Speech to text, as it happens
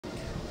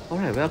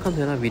Alright, welcome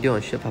to another video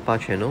on Shield Papa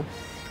channel.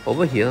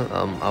 Over here,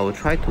 I will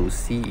try to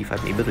see if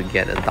I'm able to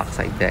get a dark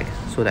side deck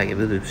so that I'm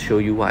able to show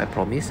you what I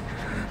promised.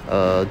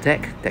 A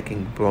deck that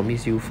can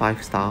promise you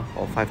 5-star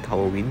or 5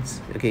 tower wins,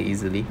 okay,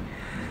 easily.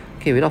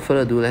 Okay, without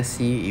further ado, let's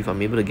see if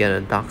I'm able to get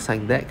a dark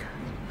side deck,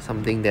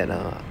 something that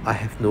I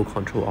have no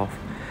control of.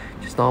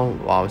 Just now,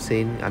 while I was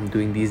saying I'm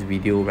doing this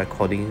video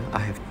recording, I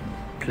have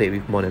played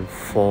with more than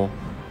 4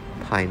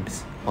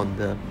 times on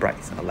the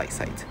light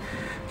side.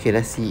 Okay,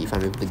 let's see if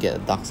I'm able to get a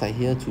dark side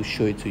here to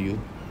show it to you.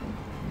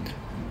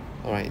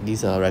 Alright,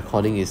 this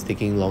recording is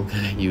taking longer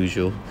than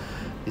usual.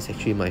 It's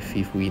actually my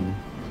 5th win.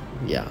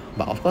 Yeah,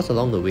 but of course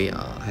along the way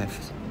I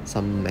have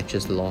some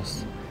matches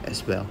lost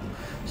as well.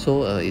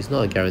 So it's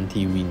not a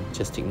guarantee win,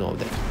 just take note of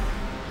that.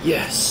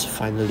 Yes,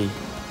 finally.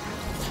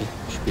 Okay,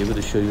 should be able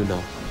to show you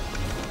now.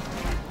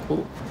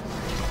 Oh.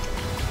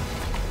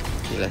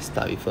 Okay, let's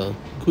start with a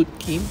good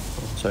game.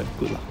 Oh, sorry,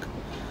 good luck.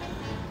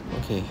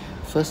 Okay,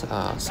 first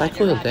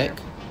cycle your deck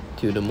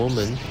till the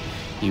moment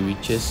it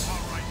reaches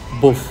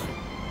both.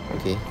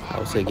 Okay, I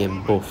will say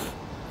again both.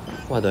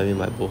 What do I mean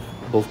by both?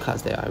 Both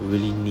cards that I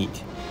really need.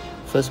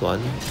 First one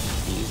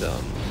is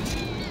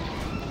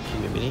give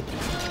me a minute.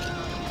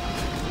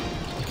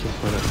 Okay,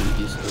 why not do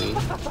this way?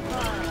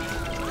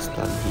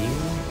 Stun him.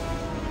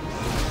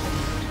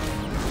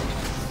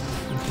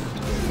 Okay,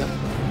 yep,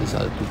 these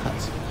are the 2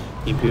 cards.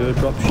 Imperial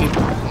Dropship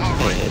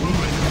and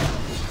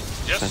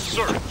yes,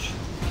 sir.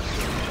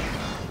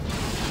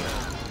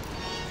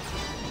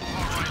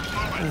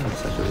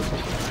 Such a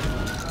result.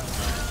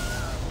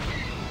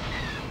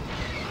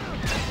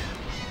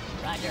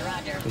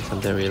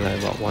 Sometimes I really like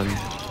about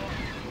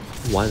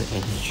one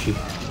energy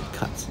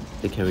cards.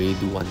 They can really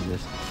do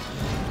wonders.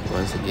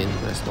 Once again,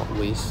 let's not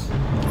waste. Make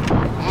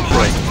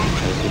sure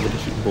I'm able to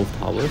hit both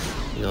towers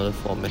in order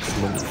for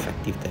maximum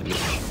effective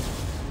damage.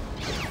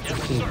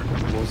 Okay,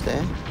 almost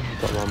there.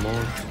 Got one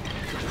more.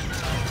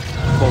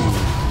 Boom.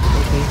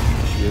 Okay,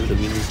 I should be able to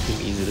win this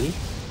game easily.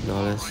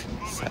 Now let's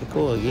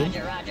cycle again.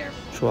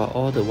 Throw out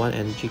all the 1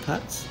 energy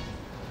cards.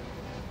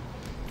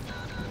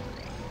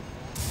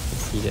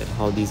 Let's see that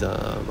how these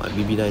my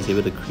BB9 is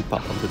able to creep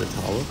up onto the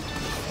tower.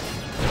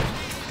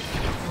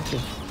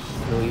 Okay,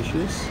 no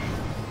issues.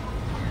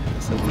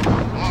 So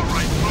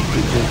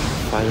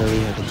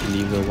finally I can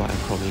deliver what I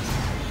promised.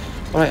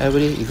 Alright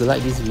everybody, if you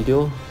like this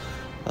video,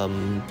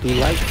 do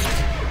like,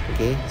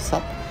 okay,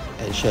 sub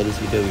and share this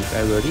video with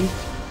everybody.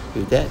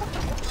 With that,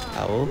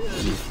 I will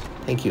leave.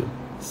 Thank you.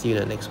 See you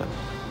in the next one.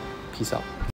 Peace out.